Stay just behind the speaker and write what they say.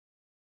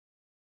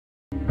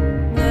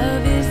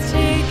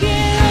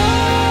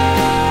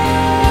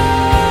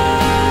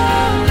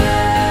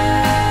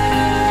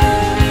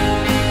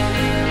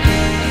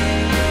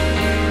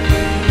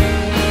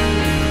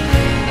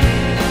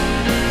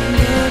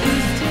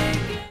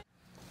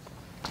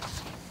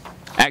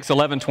Acts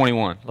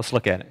 11:21. Let's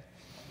look at it.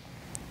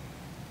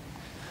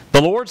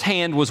 The Lord's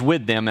hand was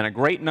with them, and a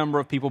great number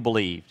of people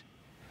believed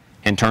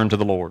and turned to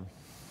the Lord.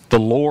 The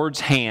Lord's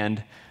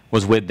hand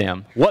was with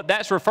them. What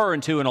that's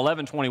referring to in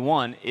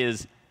 11:21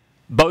 is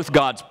both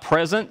God's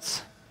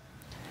presence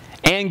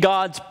and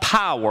God's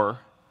power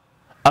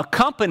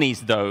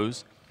accompanies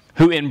those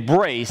who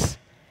embrace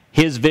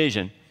His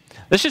vision.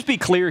 Let's just be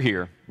clear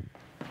here.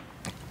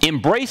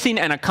 Embracing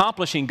and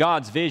accomplishing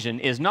God's vision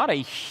is not a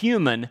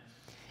human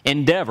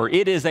endeavor.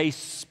 It is a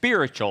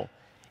spiritual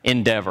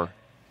endeavor.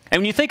 And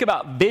when you think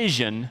about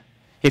vision,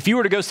 if you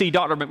were to go see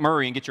Dr.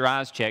 McMurray and get your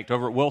eyes checked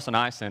over at Wilson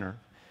Eye Center,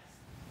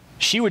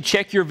 she would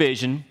check your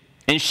vision,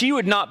 and she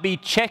would not be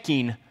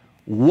checking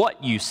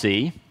what you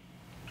see.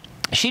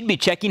 She'd be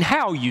checking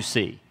how you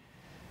see.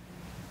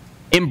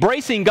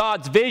 Embracing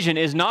God's vision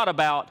is not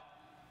about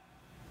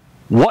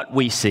what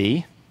we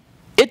see.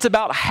 It's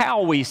about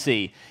how we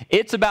see.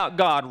 It's about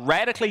God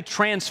radically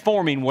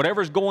transforming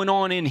whatever's going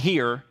on in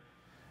here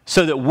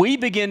so that we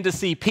begin to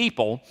see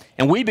people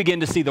and we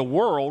begin to see the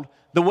world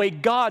the way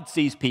God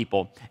sees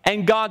people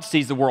and God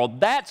sees the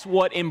world. That's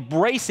what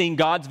embracing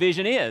God's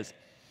vision is.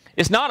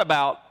 It's not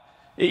about,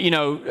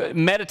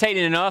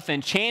 meditating enough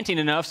and chanting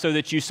enough so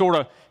that you sort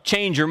of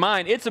change your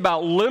mind. It's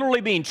about literally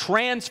being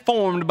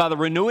transformed by the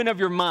renewing of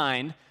your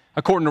mind,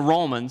 according to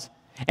Romans,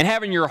 and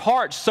having your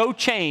heart so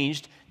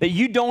changed that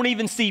you don't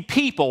even see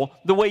people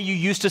the way you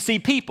used to see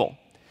people,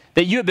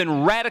 that you have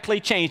been radically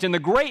changed. And the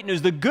great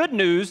news, the good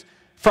news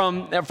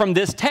from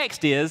this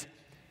text is,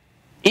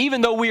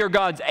 even though we are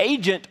God's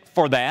agent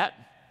for that,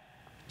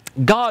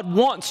 God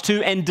wants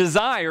to and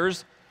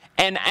desires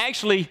and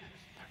actually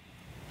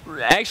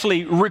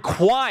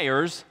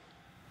requires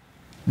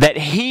that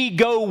He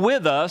go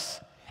with us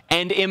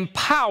and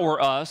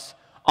empower us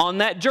on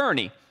that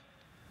journey.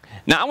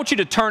 Now, I want you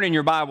to turn in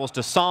your Bibles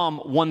to Psalm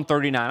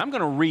 139. I'm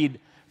going to read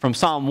from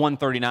Psalm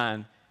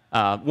 139,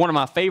 one of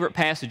my favorite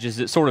passages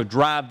that sort of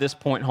drive this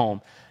point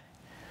home.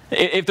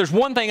 If there's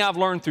one thing I've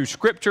learned through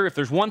Scripture, if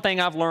there's one thing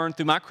I've learned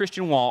through my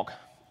Christian walk,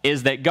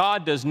 is that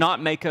God does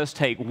not make us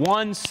take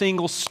one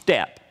single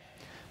step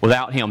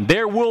without Him.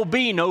 There will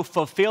be no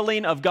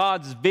fulfilling of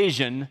God's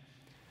vision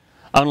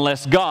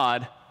unless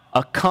God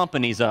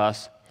accompanies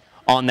us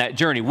on that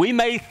journey. We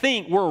may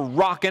think we're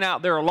rocking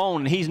out there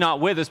alone and He's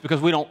not with us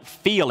because we don't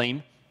feel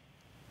Him.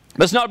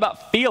 But it's not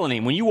about feeling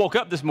Him. When you woke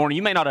up this morning,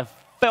 you may not have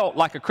felt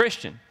like a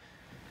Christian.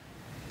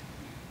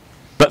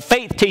 But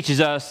faith teaches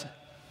us,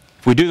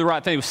 if we do the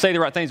right thing, we say the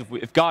right things,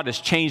 if God has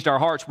changed our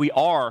hearts, we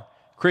are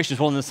Christians.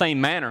 Well, in the same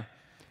manner,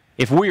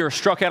 if we are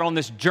struck out on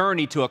this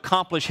journey to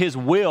accomplish His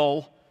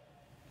will,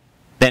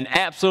 then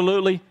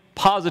absolutely,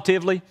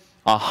 positively,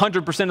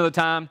 100% of the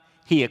time,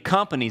 He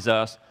accompanies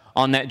us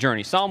on that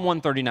journey. Psalm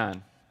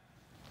 139.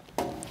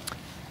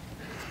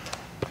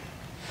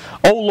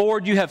 O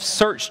Lord, you have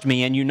searched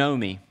me and you know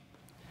me.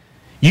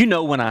 You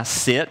know when I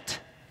sit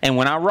and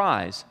when I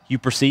rise. You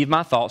perceive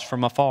my thoughts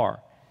from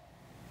afar.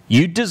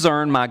 You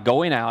discern my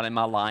going out and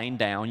my lying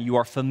down. You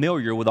are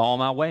familiar with all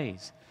my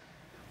ways.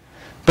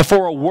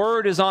 Before a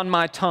word is on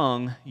my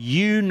tongue,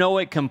 you know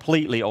it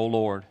completely, O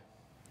Lord.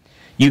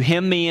 You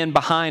hem me in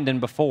behind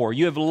and before.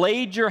 You have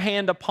laid your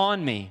hand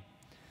upon me.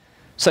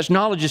 Such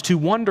knowledge is too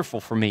wonderful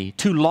for me,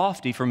 too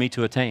lofty for me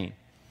to attain.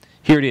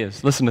 Here it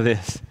is. Listen to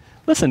this.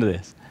 Listen to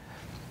this.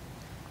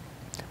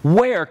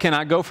 Where can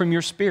I go from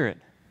your spirit?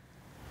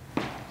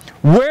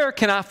 Where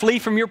can I flee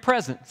from your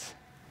presence?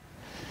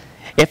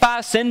 If I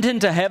ascend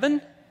into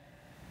heaven,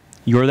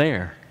 you're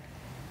there.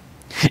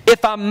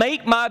 If I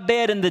make my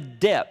bed in the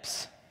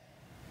depths,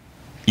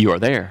 you are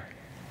there.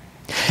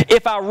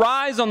 If I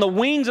rise on the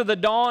wings of the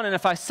dawn, and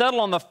if I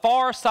settle on the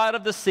far side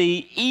of the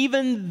sea,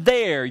 even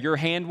there your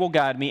hand will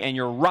guide me, and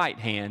your right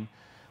hand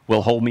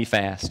will hold me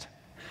fast.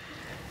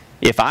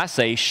 If I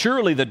say,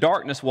 surely the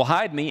darkness will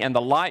hide me, and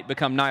the light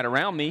become night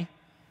around me,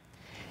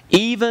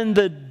 even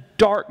the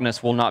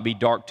darkness will not be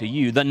dark to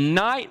you. The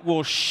night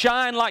will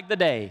shine like the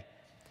day,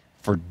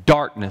 for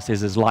darkness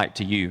is as light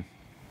to you.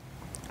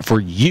 For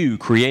you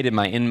created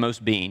my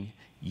inmost being.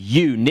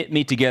 You knit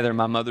me together in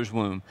my mother's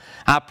womb.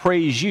 I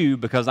praise you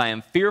because I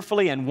am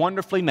fearfully and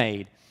wonderfully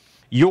made.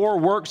 Your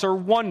works are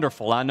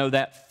wonderful. I know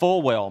that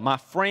full well. My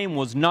frame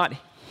was not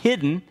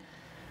hidden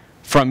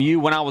from you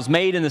when I was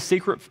made in the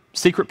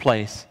secret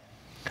place.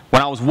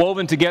 When I was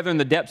woven together in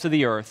the depths of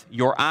the earth,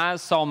 your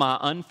eyes saw my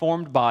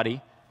unformed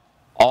body.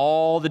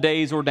 All the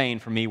days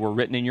ordained for me were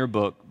written in your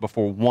book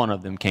before one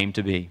of them came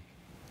to be.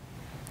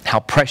 How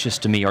precious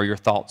to me are your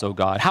thoughts, O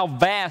God. How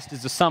vast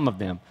is the sum of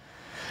them.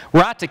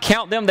 Were I to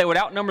count them, they would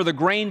outnumber the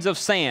grains of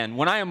sand.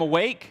 When I am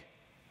awake,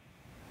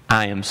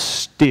 I am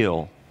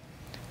still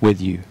with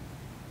you.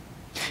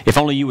 If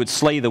only you would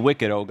slay the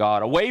wicked, O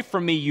God. Away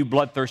from me, you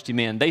bloodthirsty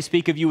men. They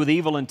speak of you with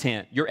evil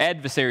intent. Your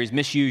adversaries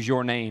misuse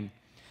your name.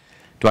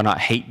 Do I not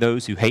hate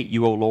those who hate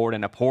you, O Lord,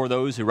 and abhor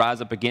those who rise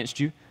up against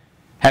you?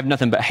 Have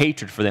nothing but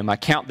hatred for them. I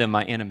count them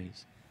my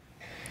enemies.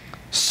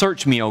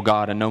 Search me, O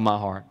God, and know my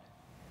heart.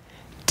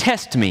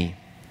 Test me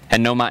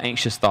and know my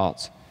anxious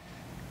thoughts.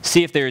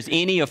 See if there is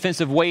any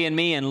offensive way in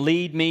me, and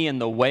lead me in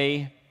the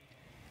way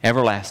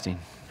everlasting.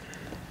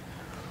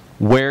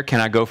 Where can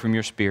I go from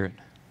your Spirit?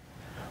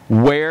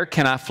 Where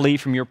can I flee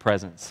from your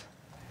presence?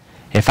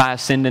 If I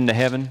ascend into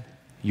heaven,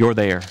 you're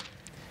there.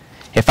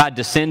 If I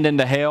descend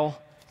into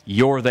hell,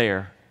 you're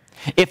there.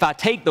 If I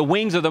take the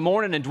wings of the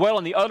morning and dwell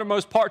in the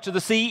uttermost parts of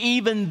the sea,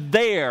 even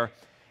there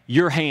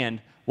your hand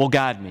will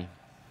guide me.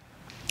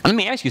 Let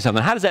me ask you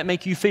something. How does that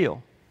make you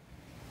feel?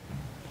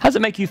 How does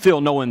it make you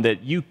feel knowing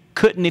that you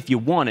couldn't, if you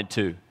wanted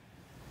to,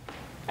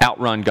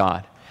 outrun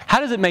God? How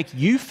does it make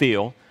you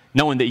feel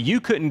knowing that you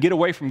couldn't get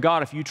away from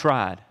God if you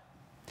tried?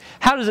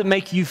 How does it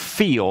make you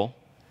feel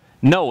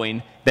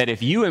knowing that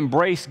if you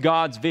embrace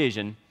God's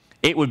vision,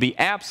 it would be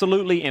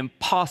absolutely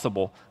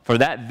impossible for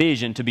that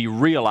vision to be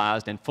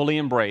realized and fully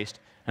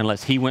embraced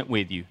unless He went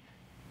with you?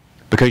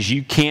 Because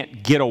you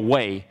can't get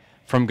away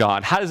from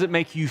God. How does it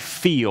make you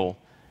feel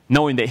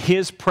knowing that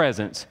His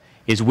presence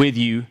is with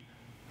you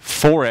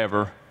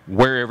forever,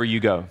 wherever you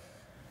go?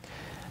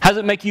 How does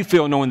it make you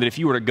feel knowing that if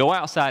you were to go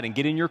outside and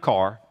get in your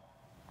car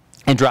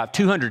and drive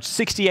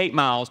 268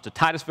 miles to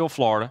Titusville,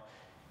 Florida,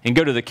 and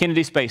go to the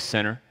Kennedy Space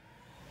Center,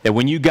 that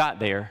when you got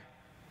there,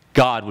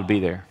 God would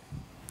be there?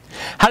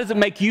 How does it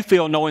make you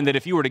feel knowing that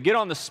if you were to get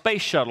on the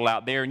space shuttle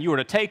out there and you were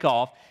to take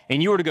off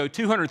and you were to go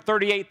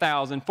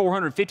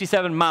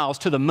 238,457 miles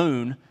to the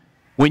moon,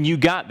 when you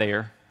got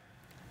there,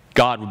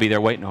 God would be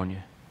there waiting on you?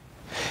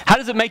 How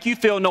does it make you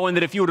feel knowing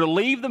that if you were to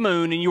leave the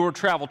moon and you were to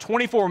travel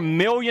 24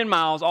 million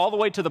miles all the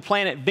way to the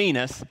planet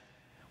Venus,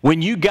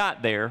 when you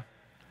got there,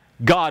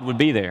 God would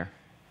be there?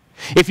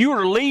 If you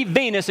were to leave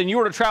Venus and you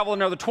were to travel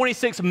another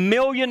 26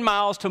 million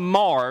miles to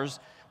Mars,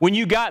 when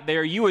you got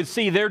there, you would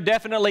see there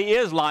definitely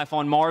is life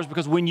on Mars,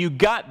 because when you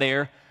got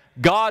there,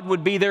 God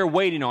would be there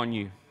waiting on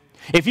you.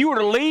 If you were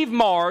to leave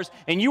Mars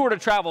and you were to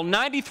travel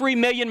 93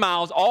 million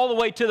miles all the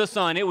way to the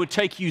sun, it would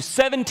take you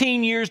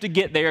 17 years to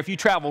get there if you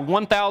traveled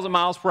 1,000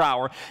 miles per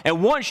hour.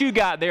 And once you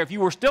got there, if you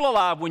were still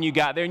alive when you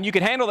got there and you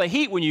could handle the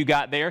heat when you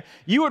got there,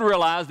 you would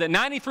realize that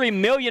 93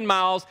 million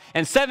miles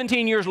and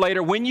 17 years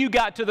later, when you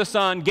got to the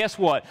sun, guess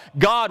what?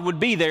 God would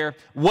be there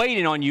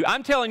waiting on you.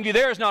 I'm telling you,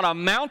 there is not a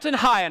mountain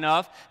high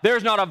enough, there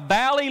is not a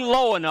valley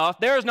low enough,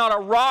 there is not a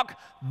rock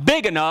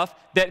big enough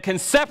that can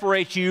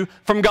separate you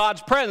from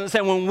God's presence.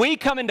 And when we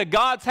come into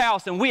God's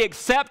house and we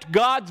accept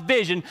God's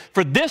vision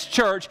for this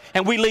church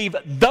and we leave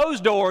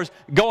those doors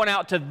going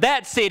out to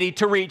that city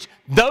to reach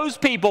those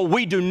people,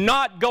 we do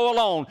not go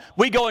alone.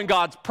 We go in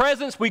God's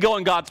presence, we go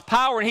in God's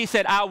power, and He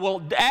said, I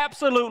will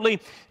absolutely,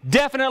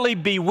 definitely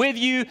be with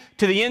you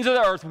to the ends of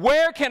the earth.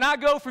 Where can I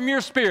go from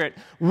your Spirit?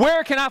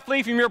 Where can I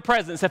flee from your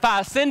presence? If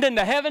I ascend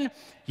into heaven,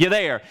 you're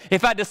there.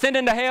 If I descend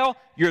into hell,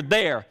 you're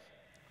there.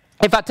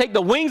 If I take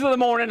the wings of the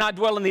morning and I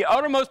dwell in the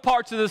uttermost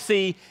parts of the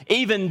sea,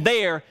 even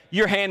there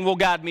your hand will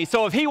guide me.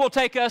 So if He will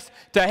take us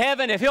to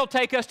heaven, if He'll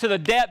take us to the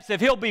depths, if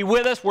He'll be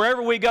with us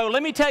wherever we go,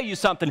 let me tell you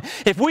something.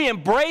 If we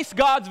embrace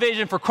God's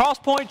vision for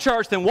CrossPointe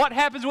Church, then what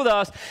happens with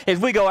us is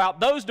we go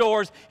out those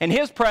doors in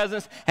His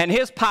presence and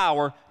His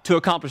power to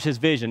accomplish His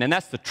vision. And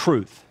that's the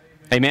truth.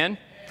 Amen?